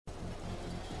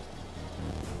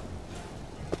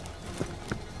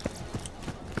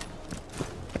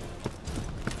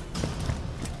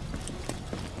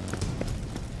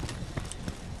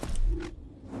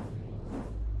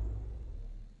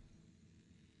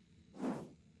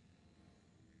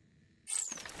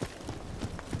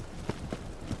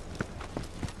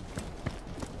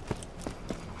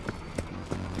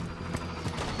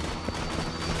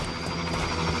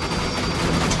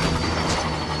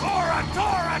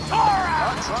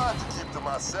tried to keep to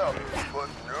myself, but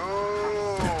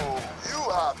no. You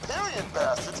Hyperion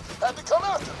bastards had to come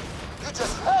after me. You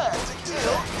just had to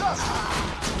kill Dusty.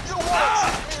 You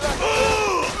want to treat me like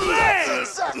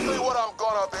this? That's exactly what I'm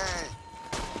gonna be.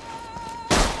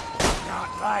 Not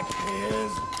like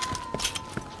his.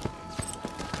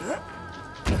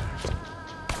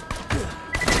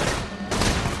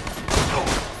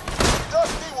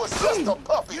 Dusty was just a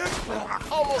puppy.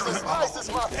 Almost as nice as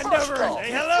my first dog.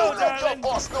 Say hello, You let your darling.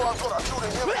 boss know I'm gonna do to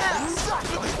him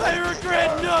exactly what I he did. regret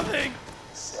nothing.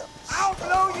 I'll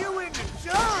blow you into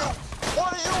chunks!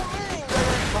 What do you mean they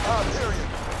ain't from Hyperion?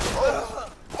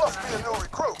 Oh, must be a new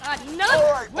recruit. Another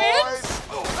All right, win? boys.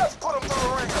 Let's put him through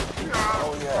the ringer.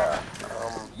 Oh, yeah.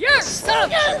 You're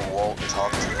son of a... Won't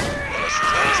talk to you unless you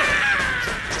trust him.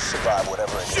 Just survive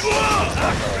whatever it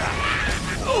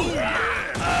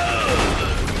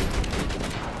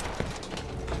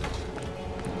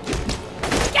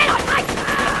Get on my...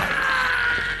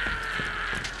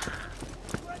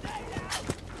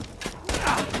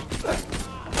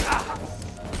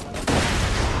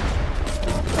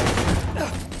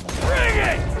 Bring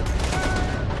it!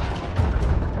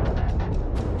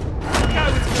 Guy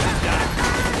was gonna die.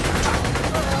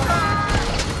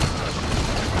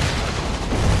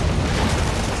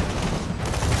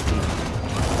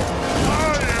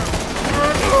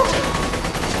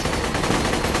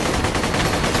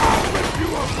 I'll rip you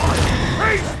apart!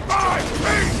 Piece by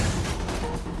piece!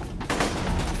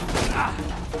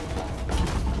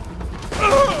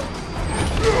 Come on!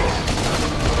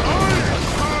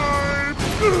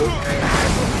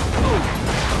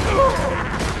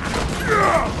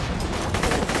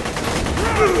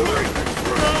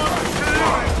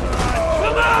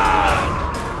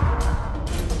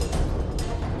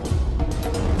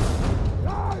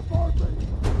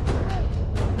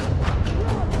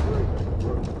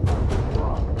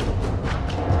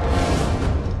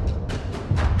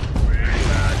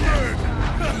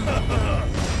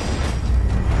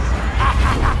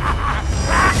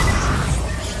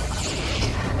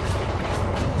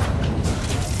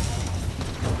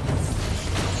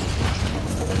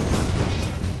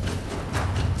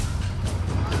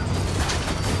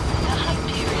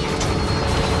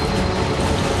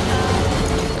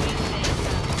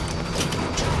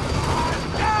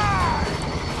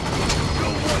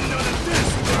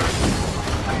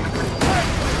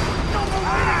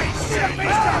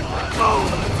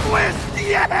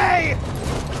 Yay!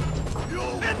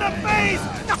 In the face!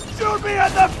 Shoot me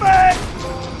in the face!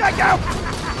 Take out!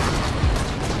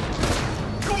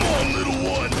 Come on, little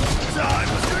one! Time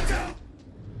to go!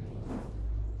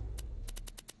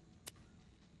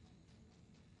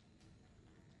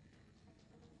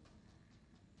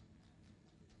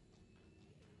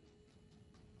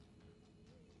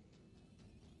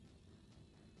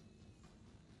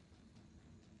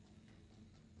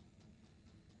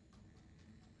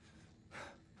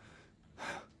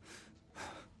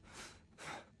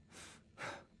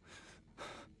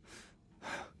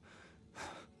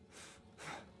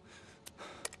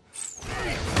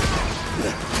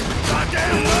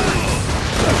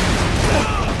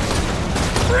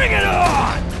 Bring it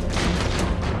on!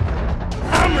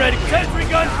 I'm ready, country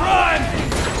gun prime!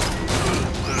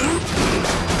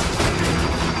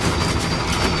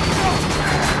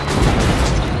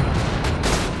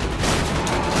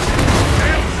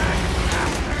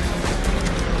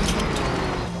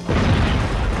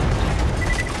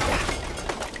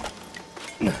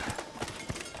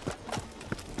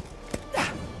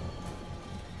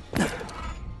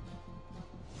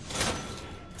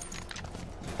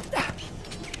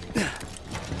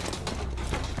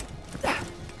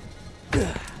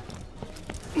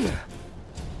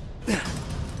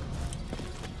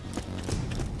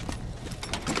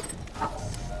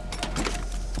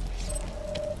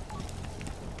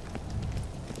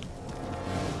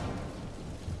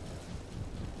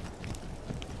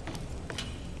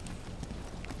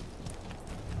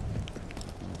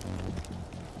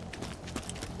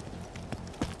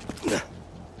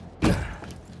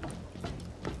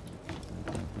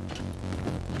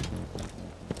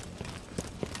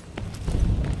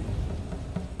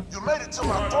 You made it to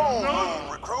my throne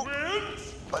room, recruit.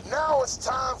 But now it's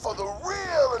time for the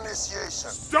real initiation.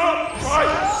 Stop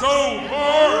fighting so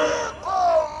hard!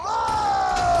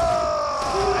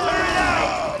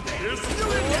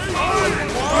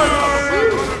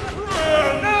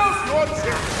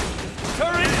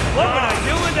 Turret, what would I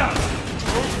do without?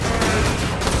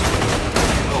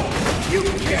 You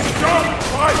can't stop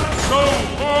fighting so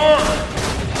hard!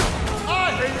 I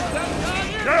hate that guy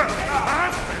here.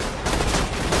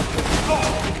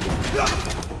 Yeah,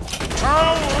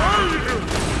 how are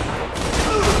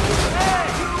you?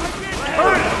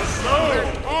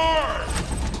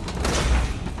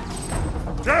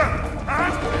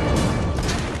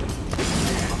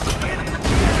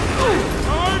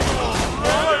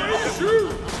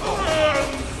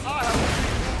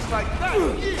 like that.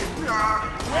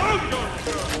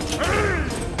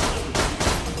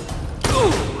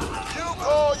 You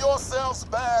call yourselves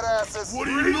badasses. What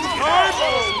are you doing?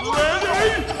 I'm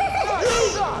ready!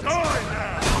 Nice shot. Die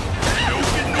now!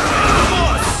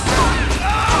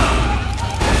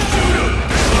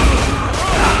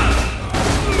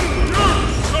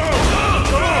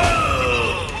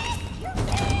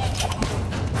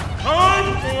 Time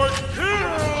for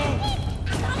kill!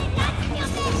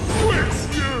 Quits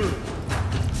you!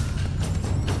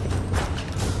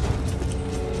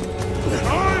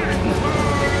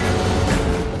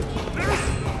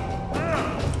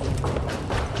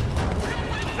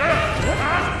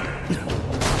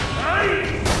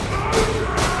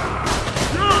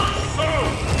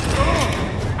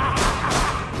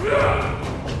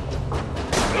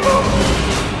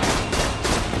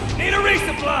 Need a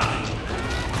resupply!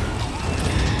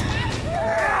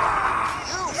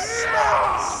 You smell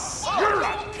suck. You're a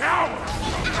coward!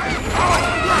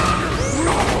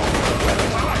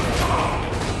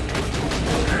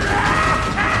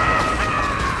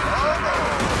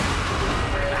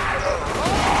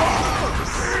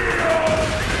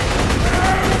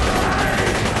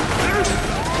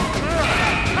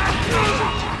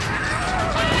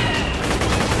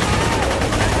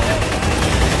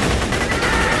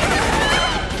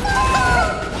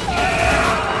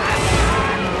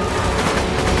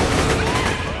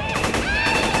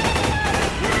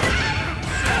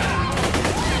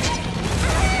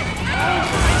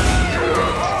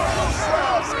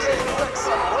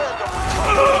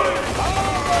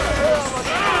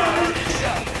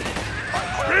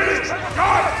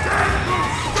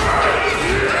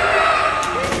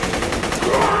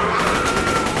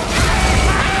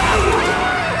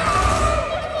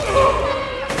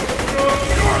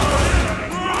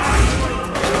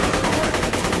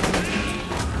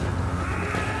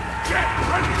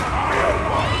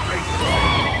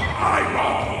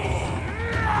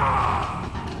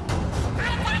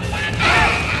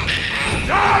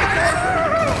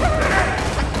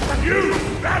 You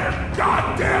better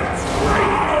goddamn scream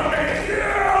for me!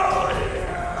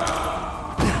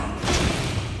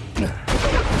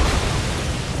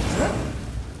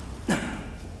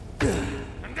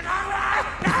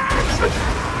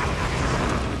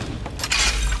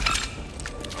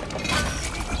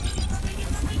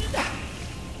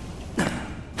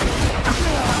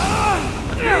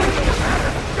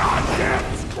 Goddamn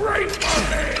scream for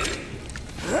me!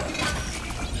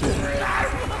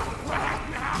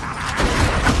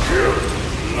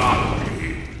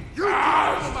 You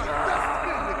are my best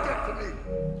thing to get to me.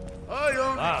 I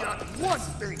only got one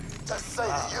thing to say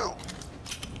to you.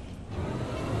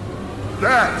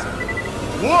 That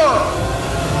was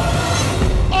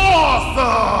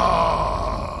awesome!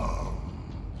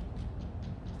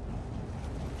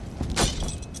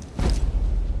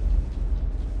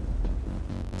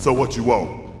 So what you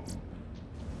want?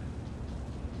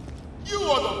 You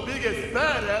are the biggest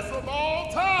badass of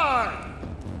all time!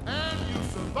 And you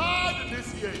survived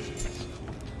initiation.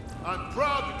 I'm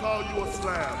proud to call you a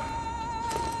Slab.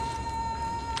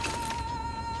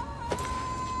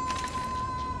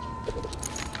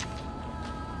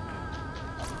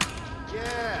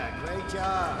 Yeah, great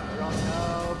job. We're all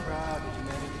so proud that you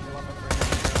managed to pull off a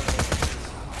franchise.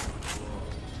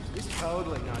 He's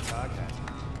totally not sarcasm.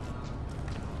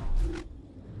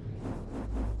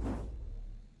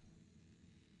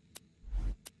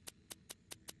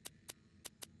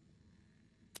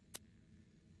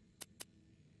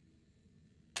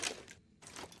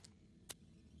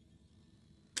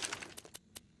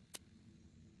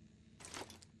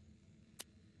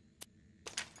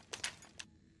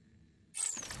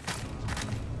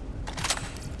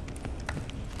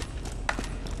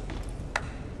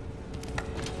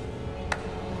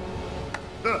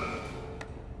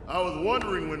 I was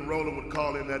wondering when Roland would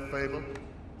call in that favor.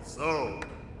 So,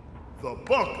 the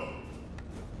bunker.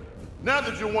 Now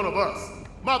that you're one of us,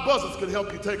 my buzzers could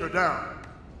help you take her down.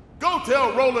 Go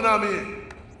tell Roland I'm in.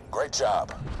 Great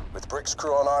job. With Brick's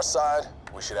crew on our side,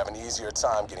 we should have an easier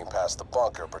time getting past the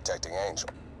bunker protecting Angel.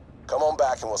 Come on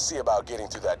back and we'll see about getting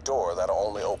through that door that'll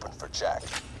only open for Jack.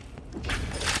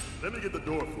 Let me get the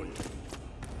door for you.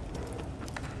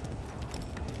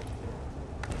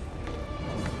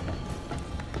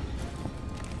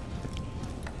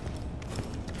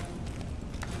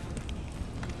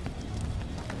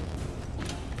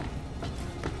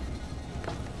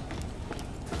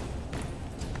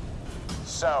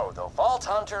 So, the Vault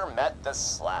Hunter met the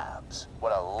Slabs.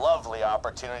 What a lovely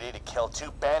opportunity to kill 2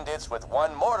 bandits with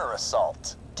 1 mortar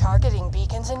assault. Targeting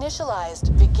beacons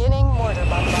initialized. Beginning mortar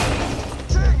bombardment.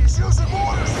 King, he's using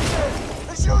mortars again!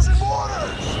 He's using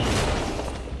mortars!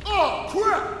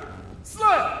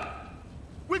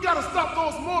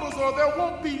 mortals or there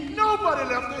won't be nobody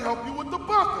left to help you with the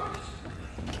bunker.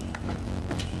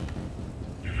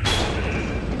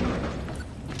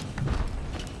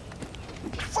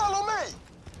 Follow me!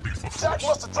 Jack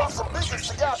must have dropped some beacons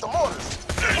to guide the mortars.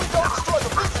 If we don't destroy the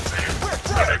beacons, we're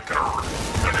dead!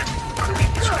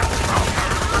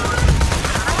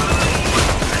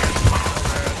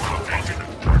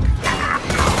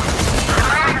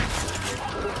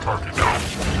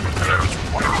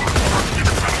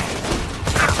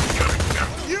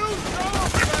 You son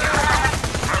of a...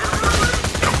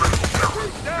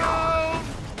 Get down!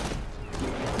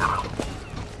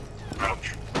 Ouch.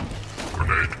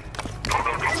 Grenade.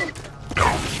 No.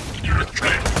 Unit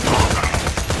change.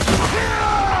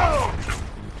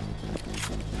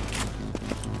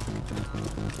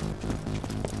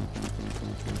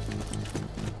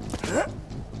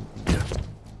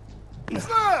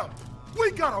 Slab! We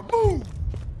gotta move!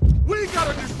 We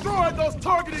gotta destroy those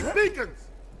targeting beacons!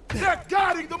 They're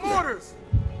guiding the mortars!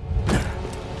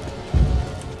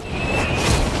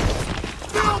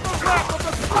 Fill the map of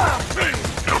the Slab team!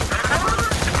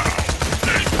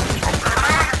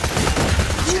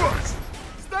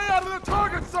 Stay out of the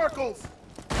target circles!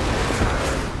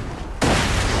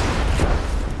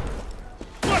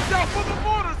 Watch out for the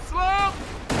mortars, Slab!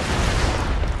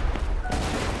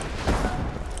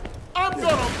 I'm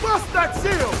gonna bust that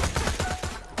shield!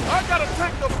 I gotta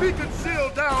take the beacon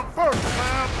shield down first,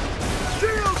 Slab!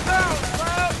 Shield down,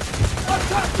 Slab!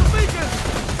 Attack the beacon!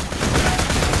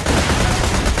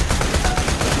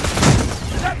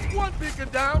 That's one beacon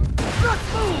down! Let's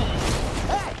move!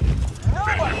 Hey!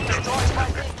 Nobody destroys my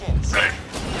beacons!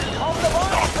 Call the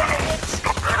bombs,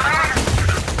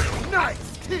 Nice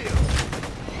kill!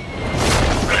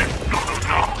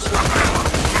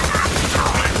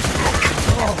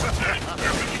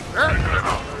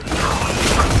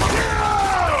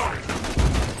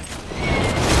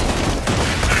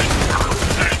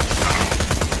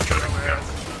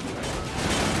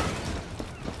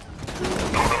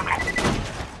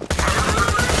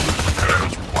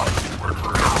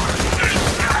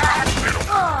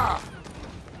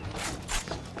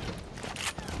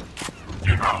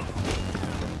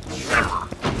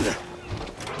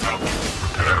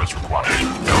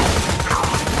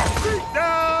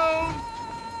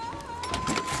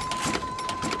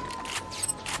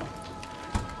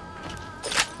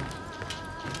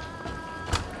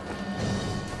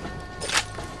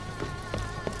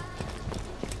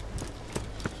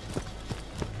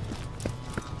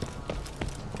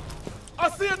 I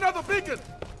see another beacon!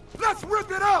 Let's rip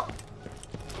it up!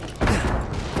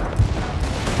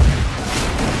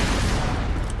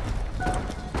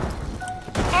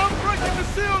 I'm breaking the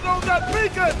shield on that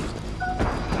beacon!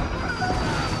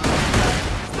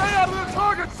 Stay out of the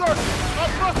target circle!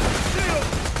 I'm busting the shield!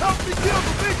 Help me kill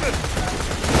the beacon!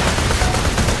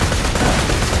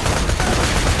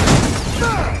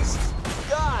 Nice!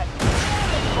 God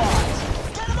damn it, boys!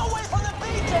 Get him away from the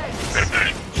beacons!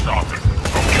 Stop it.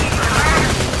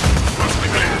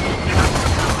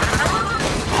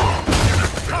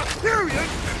 Period!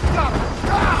 Got him!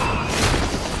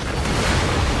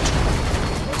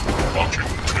 Launching.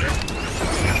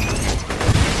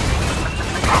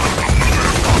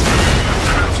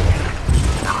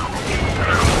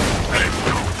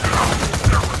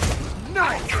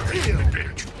 Nice kill!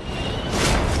 Engage.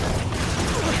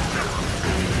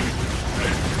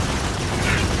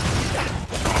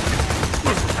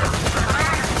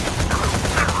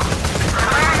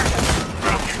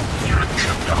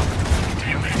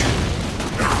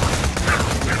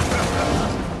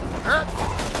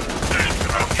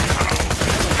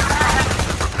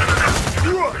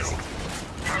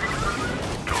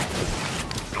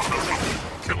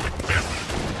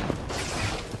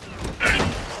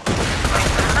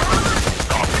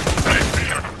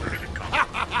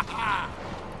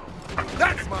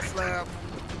 That's my slab!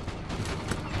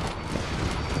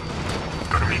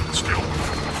 Enemy still.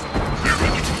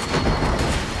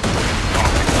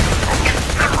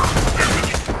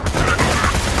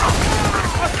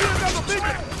 I see another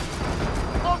beacon!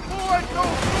 Avoid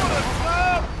those corners,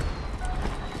 Slab!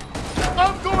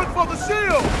 I'm going for the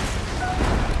shield!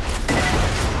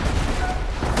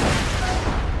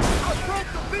 I broke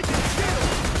the beacon shield!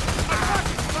 Attack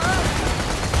it, Slab!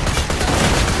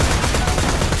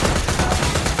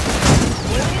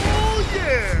 Oh,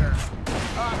 yeah!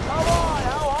 Come on,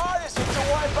 how hard is it to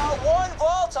wipe out one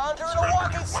Vault Hunter and a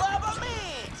walking slab of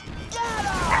meat? Get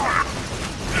him!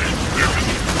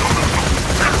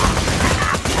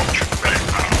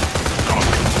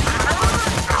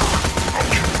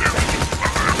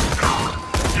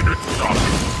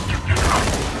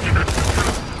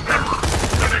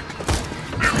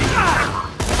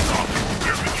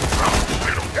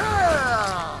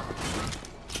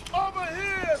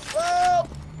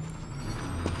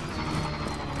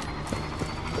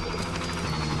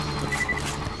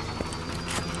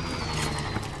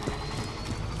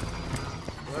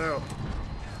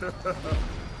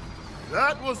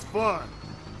 That was fun.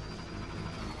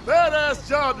 Badass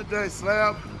job today,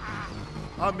 Slab.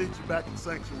 I'll meet you back in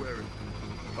Sanctuary.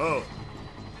 Oh,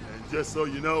 and just so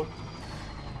you know,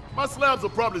 my slabs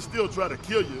will probably still try to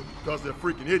kill you because they're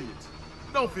freaking idiots.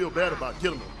 Don't feel bad about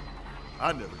killing them.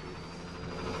 I never did.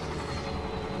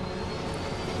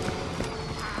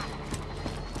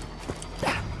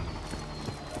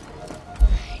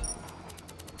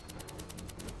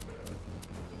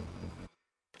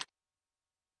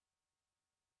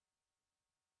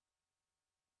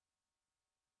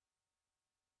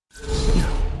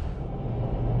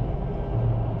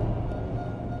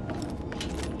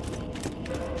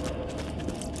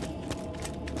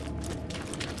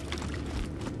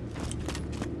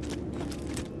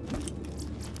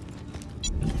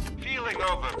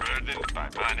 Overburdened by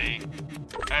money.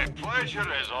 A pleasure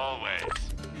as always.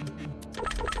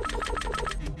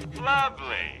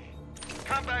 Lovely.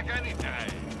 Come back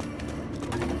anytime.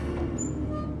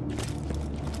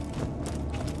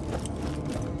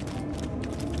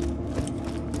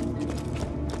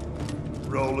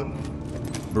 Rolling.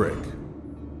 Brick.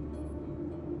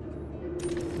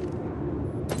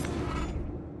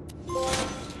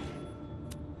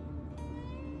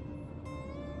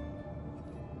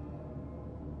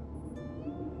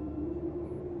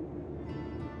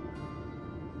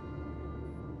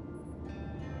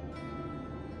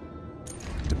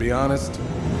 To be honest,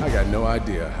 I got no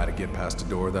idea how to get past a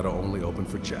door that'll only open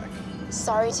for Jack.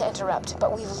 Sorry to interrupt,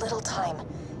 but we've little time.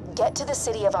 Get to the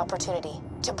City of Opportunity.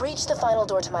 To breach the final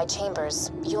door to my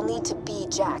chambers, you'll need to be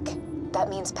Jack. That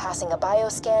means passing a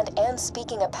bioscan and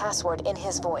speaking a password in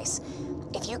his voice.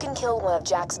 If you can kill one of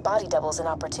Jack's body doubles in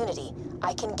Opportunity,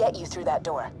 I can get you through that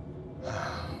door.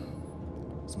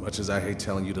 As much as I hate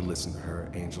telling you to listen to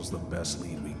her, Angel's the best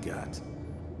lead we got.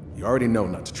 You already know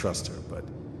not to trust her, but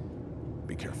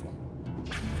be careful.